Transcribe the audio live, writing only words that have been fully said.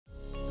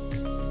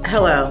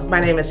Hello, my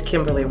name is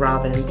Kimberly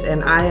Robbins,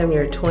 and I am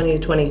your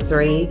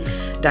 2023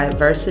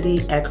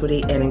 Diversity,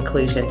 Equity, and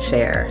Inclusion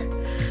Chair.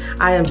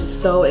 I am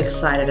so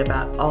excited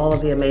about all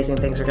of the amazing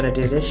things we're going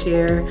to do this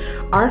year.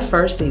 Our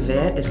first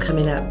event is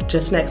coming up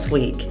just next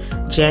week,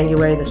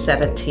 January the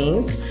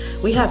 17th.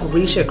 We have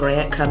Risha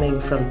Grant coming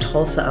from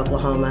Tulsa,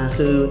 Oklahoma,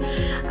 who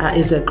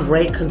is a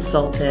great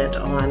consultant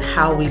on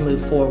how we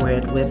move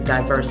forward with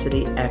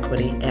diversity,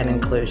 equity, and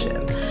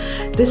inclusion.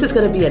 This is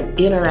going to be an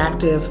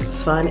interactive,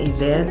 fun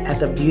event at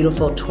the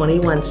beautiful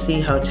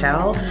 21C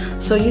Hotel,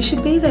 so you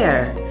should be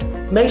there.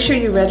 Make sure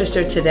you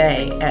register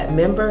today at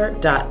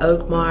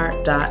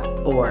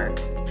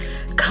member.oakmar.org.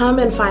 Come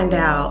and find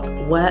out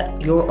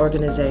what your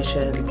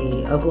organization,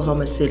 the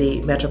Oklahoma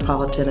City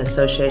Metropolitan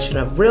Association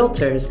of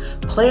Realtors,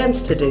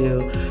 plans to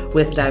do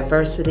with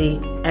diversity,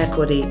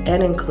 equity,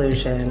 and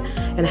inclusion,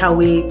 and how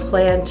we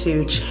plan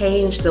to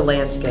change the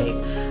landscape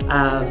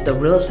of the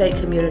real estate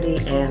community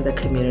and the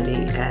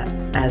community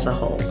as a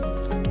whole.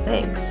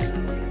 Thanks.